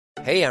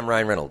Hey, I'm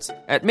Ryan Reynolds.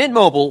 At Mint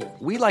Mobile,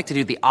 we like to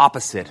do the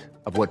opposite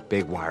of what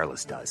Big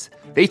Wireless does.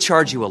 They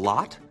charge you a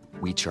lot,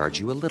 we charge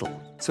you a little.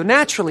 So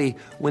naturally,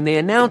 when they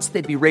announced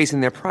they'd be raising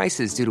their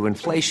prices due to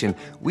inflation,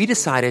 we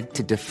decided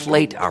to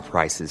deflate our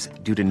prices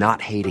due to not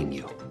hating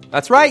you.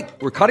 That's right.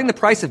 We're cutting the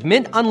price of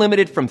Mint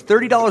Unlimited from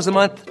 $30 a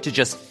month to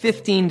just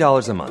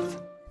 $15 a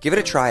month. Give it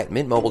a try at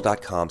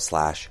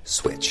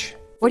mintmobile.com/switch.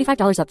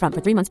 $45 up front for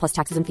 3 months plus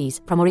taxes and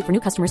fees. Promo rate for new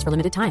customers for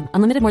limited time.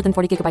 Unlimited more than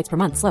 40 gigabytes per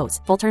month. Slows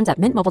full terms at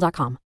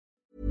mintmobile.com.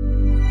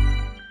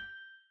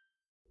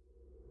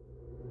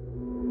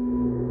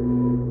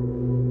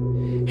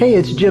 Hey,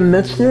 it's Jim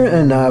Metzner,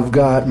 and I've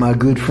got my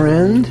good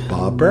friend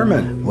Bob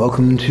Berman.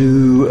 Welcome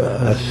to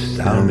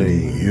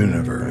Astounding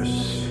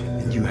Universe.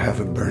 And you have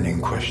a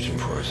burning question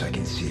for us. I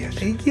can see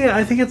it. Yeah,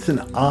 I think it's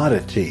an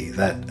oddity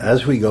that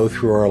as we go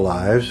through our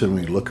lives and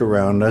we look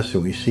around us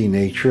and we see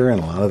nature, and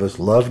a lot of us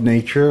love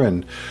nature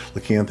and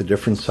looking at the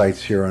different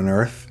sights here on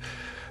Earth,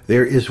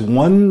 there is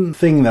one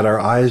thing that our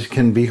eyes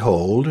can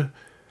behold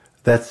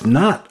that's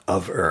not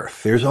of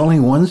Earth. There's only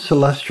one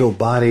celestial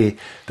body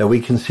that we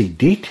can see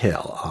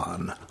detail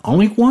on.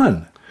 Only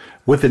one.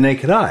 With the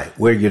naked eye,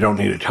 where you don't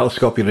need a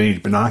telescope, you don't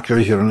need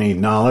binoculars, you don't need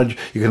knowledge.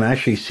 You can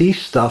actually see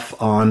stuff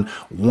on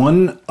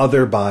one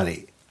other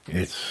body.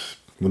 It's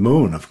the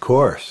moon, of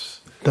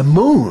course. The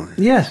moon?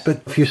 Yes,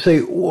 but if you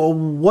say, well,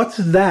 what's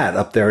that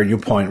up there? And you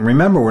point,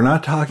 remember, we're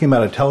not talking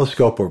about a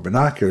telescope or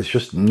binoculars,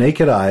 just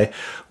naked eye.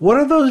 What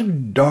are those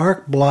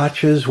dark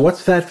blotches?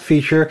 What's that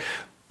feature?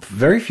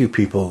 Very few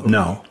people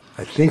know.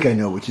 I think I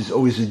know, which is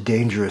always a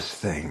dangerous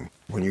thing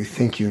when you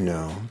think you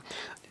know.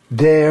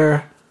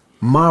 They're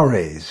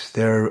mares,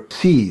 they're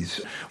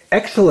seas.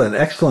 Excellent.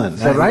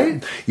 Is that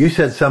right? You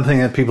said something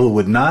that people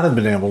would not have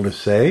been able to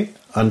say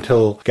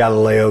until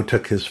Galileo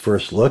took his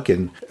first look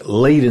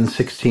late in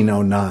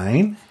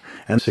 1609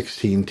 and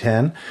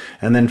 1610.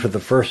 And then for the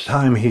first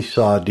time he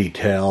saw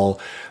detail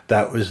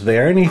that was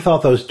there, and he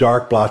thought those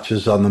dark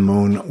blotches on the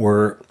moon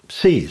were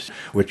seas,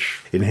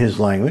 which in his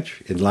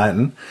language, in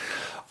Latin,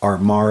 are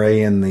mare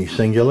in the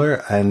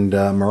singular and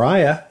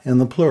Maria in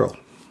the plural.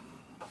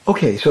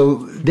 Okay, so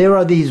there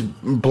are these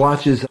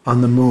blotches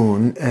on the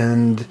moon,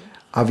 and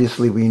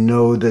obviously we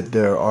know that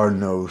there are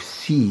no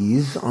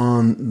seas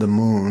on the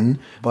moon,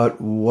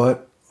 but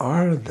what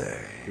are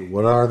they?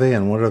 What are they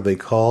and what are they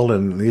called?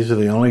 And these are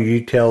the only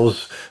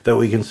details that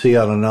we can see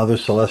on another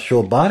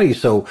celestial body,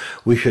 so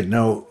we should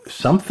know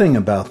something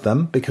about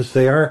them because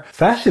they are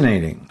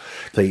fascinating.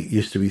 They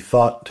used to be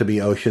thought to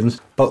be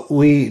oceans, but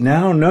we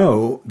now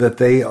know that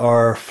they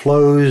are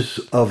flows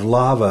of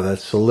lava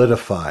that's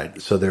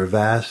solidified. So they're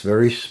vast,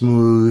 very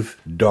smooth,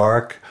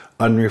 dark,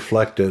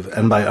 unreflective.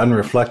 And by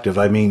unreflective,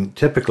 I mean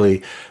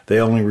typically they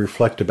only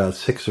reflect about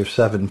 6 or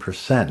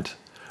 7%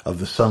 of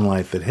the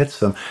sunlight that hits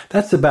them.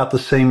 That's about the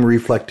same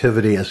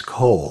reflectivity as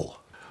coal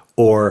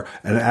or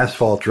an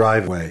asphalt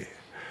driveway,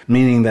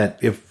 meaning that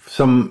if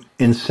some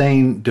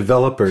insane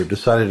developer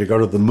decided to go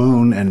to the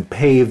moon and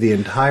pave the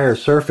entire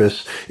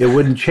surface, it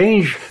wouldn't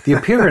change the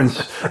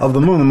appearance of the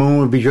moon. The moon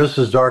would be just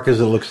as dark as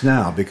it looks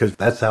now because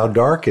that's how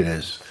dark it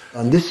is.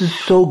 And this is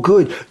so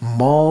good.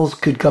 Malls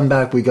could come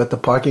back. We got the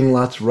parking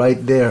lots right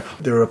there.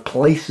 There are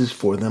places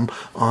for them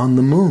on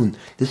the moon.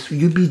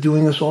 You'd be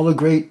doing us all a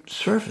great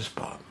service,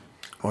 Bob.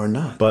 Or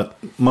not. But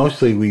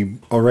mostly we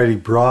already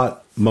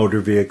brought motor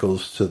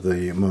vehicles to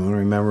the moon.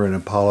 Remember in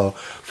Apollo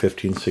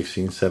 15,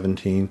 16,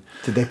 17.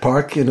 Did they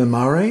park in a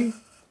mare?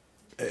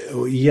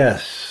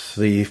 Yes,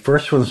 the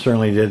first one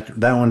certainly did.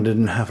 That one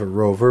didn't have a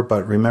rover,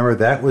 but remember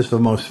that was the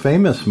most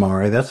famous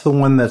mare. That's the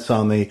one that's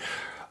on the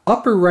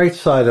upper right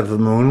side of the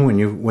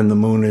moon when the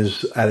moon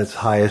is at its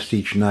highest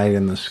each night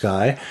in the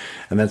sky.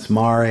 And that's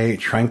Mare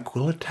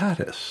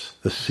Tranquillitatis,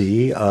 the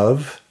sea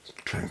of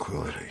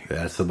tranquility.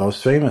 That's the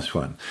most famous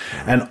one.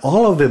 And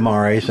all of the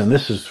mares, and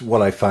this is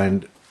what I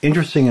find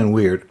interesting and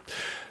weird,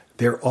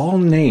 they're all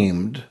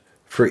named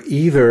for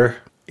either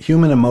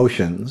human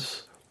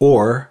emotions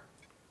or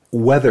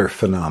weather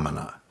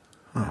phenomena.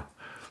 Huh.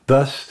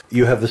 Thus,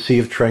 you have the Sea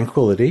of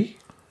Tranquility,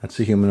 that's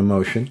a human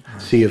emotion,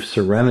 Sea of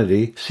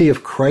Serenity, Sea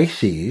of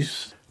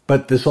Crises,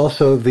 but there's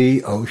also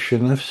the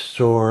Ocean of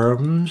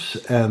Storms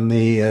and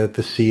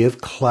the Sea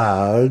of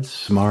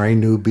Clouds, Mare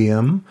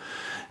Nubium.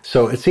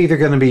 So it's either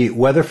going to be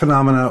weather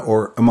phenomena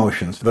or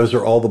emotions. Those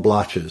are all the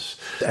blotches.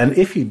 And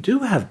if you do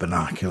have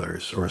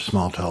binoculars or a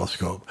small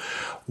telescope,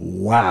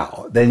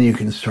 wow, then you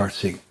can start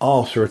seeing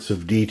all sorts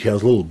of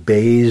details, little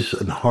bays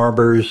and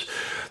harbors.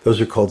 Those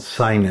are called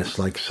sinus,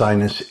 like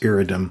Sinus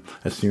Iridum.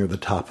 That's near the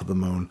top of the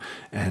moon.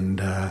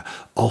 And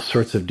all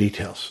sorts of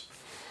details.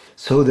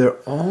 So they're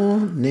all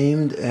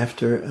named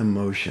after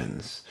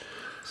emotions.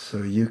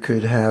 So you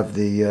could have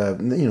the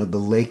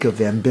lake of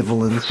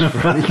ambivalence,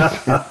 for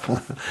example.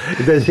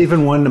 There's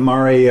even one,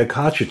 Mare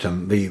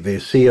Cognitum, the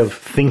sea of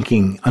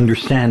thinking,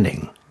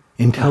 understanding,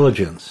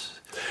 intelligence.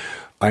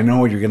 I know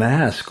what you're going to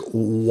ask.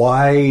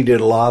 Why did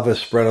lava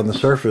spread on the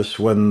surface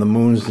when the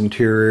moon's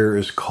interior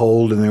is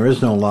cold and there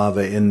is no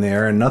lava in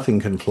there and nothing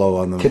can flow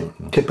on the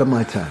moon? Tip of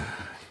my tongue.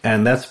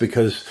 And that's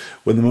because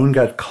when the moon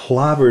got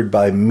clobbered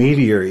by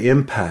meteor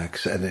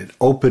impacts and it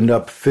opened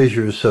up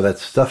fissures so that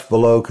stuff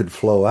below could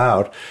flow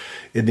out,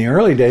 in the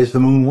early days, the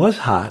moon was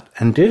hot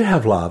and did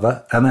have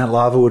lava, and that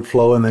lava would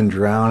flow and then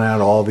drown out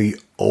all the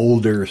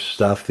older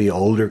stuff, the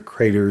older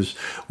craters,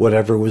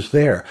 whatever was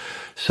there.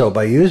 So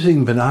by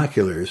using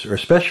binoculars, or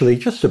especially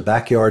just a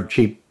backyard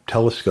cheap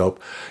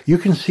telescope, you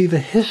can see the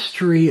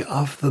history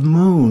of the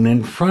moon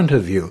in front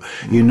of you.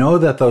 You know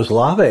that those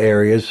lava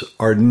areas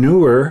are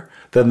newer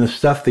than the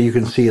stuff that you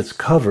can see it's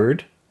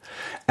covered.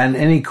 And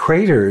any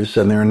craters,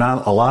 and there are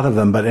not a lot of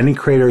them, but any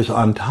craters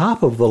on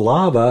top of the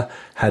lava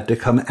had to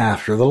come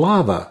after the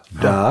lava.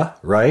 Duh,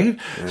 right?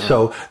 Yeah.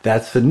 So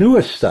that's the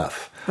newest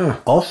stuff.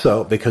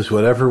 Also, because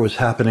whatever was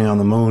happening on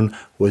the moon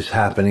was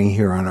happening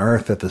here on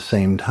Earth at the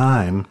same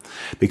time,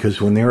 because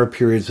when there were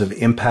periods of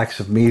impacts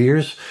of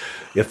meteors,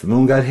 if the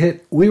moon got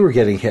hit, we were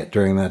getting hit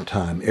during that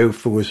time.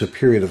 If it was a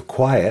period of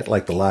quiet,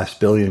 like the last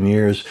billion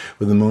years,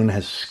 when the moon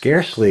has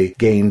scarcely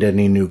gained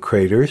any new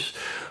craters,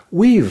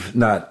 we've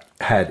not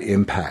had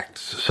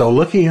impacts. So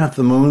looking at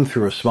the moon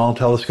through a small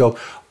telescope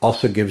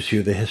also gives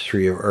you the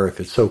history of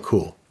Earth. It's so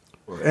cool.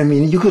 I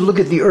mean, you could look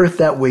at the Earth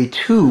that way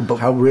too, but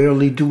how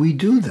rarely do we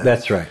do that?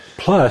 That's right.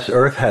 Plus,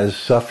 Earth has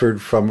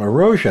suffered from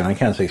erosion. I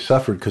can't say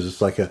suffered because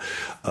it's like a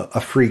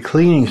free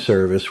cleaning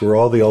service where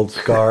all the old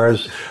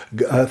scars,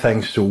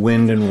 thanks to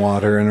wind and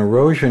water and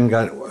erosion,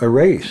 got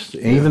erased.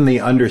 Yeah. Even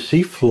the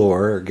undersea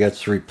floor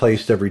gets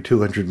replaced every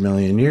 200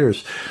 million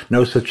years.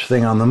 No such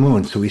thing on the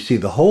moon. So we see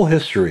the whole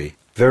history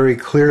very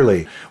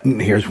clearly.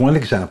 Here's one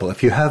example.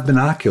 If you have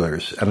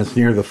binoculars and it's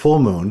near the full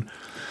moon,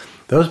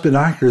 those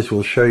binoculars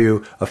will show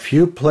you a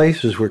few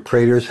places where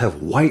craters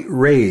have white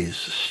rays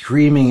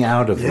streaming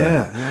out of them.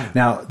 Yeah.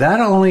 Now, that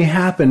only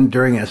happened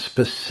during a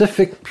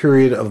specific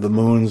period of the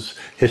moon's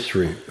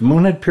history. The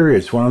moon had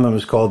periods. One of them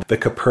is called the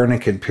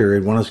Copernican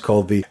period. One is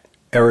called the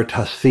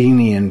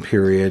Eratosthenean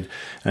period.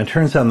 And it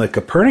turns out in the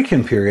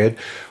Copernican period,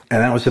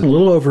 and that was a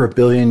little over 1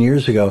 billion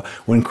years ago,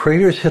 when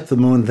craters hit the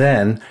moon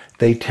then,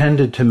 they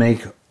tended to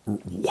make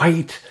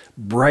white,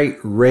 bright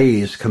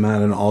rays come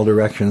out in all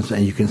directions,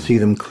 and you can see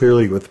them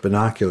clearly with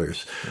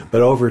binoculars.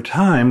 But over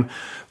time,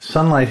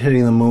 sunlight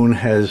hitting the moon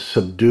has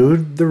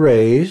subdued the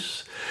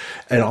rays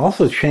and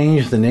also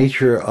changed the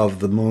nature of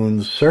the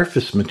moon's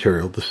surface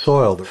material, the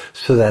soil,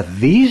 so that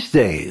these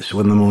days,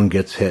 when the moon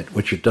gets hit,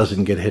 which it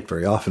doesn't get hit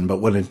very often, but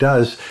when it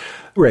does,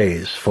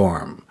 rays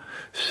form.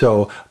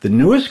 So the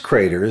newest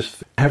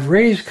craters have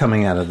rays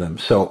coming out of them.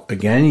 So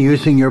again,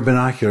 using your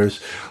binoculars,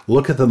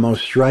 look at the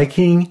most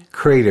striking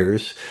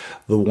craters.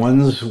 The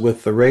ones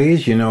with the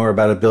rays, are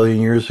about 1 billion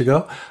years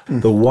ago.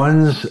 The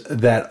ones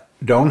that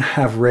don't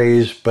have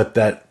rays, but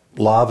that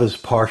lava's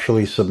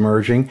partially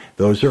submerging,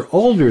 those are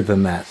older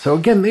than that. So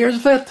again,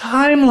 there's the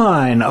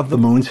timeline of the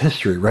moon's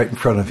history right in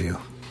front of you.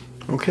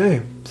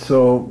 Okay,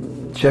 so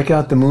check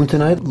out the moon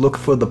tonight. Look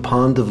for the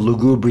pond of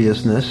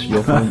lugubriousness.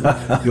 You'll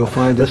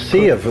find the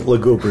sea of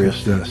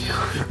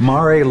lugubriousness.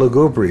 Mare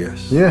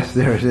lugubrious. Yes,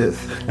 there it is.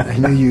 I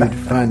knew you'd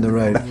find the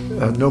right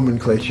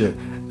nomenclature.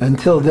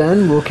 Until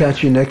then, we'll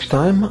catch you next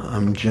time.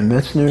 I'm Jim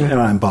Metzner. And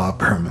I'm Bob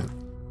Berman.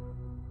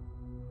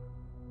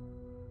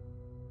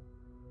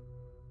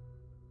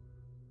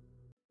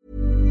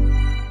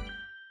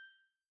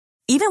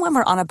 Even when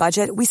we're on a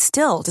budget, we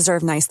still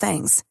deserve nice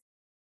things.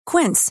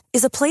 Quince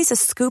is a place to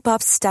scoop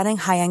up stunning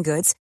high-end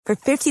goods for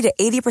 50 to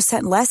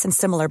 80% less than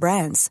similar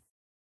brands.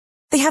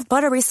 They have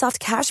buttery soft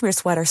cashmere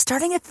sweaters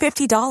starting at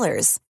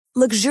 $50,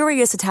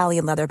 luxurious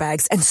Italian leather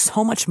bags, and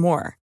so much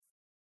more.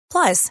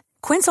 Plus,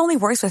 Quince only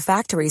works with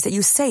factories that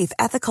use safe,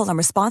 ethical, and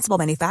responsible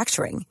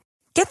manufacturing.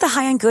 Get the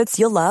high-end goods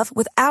you'll love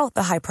without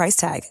the high price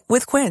tag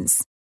with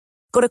Quince.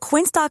 Go to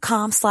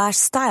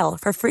quince.com/style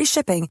for free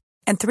shipping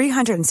and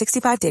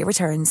 365-day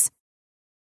returns.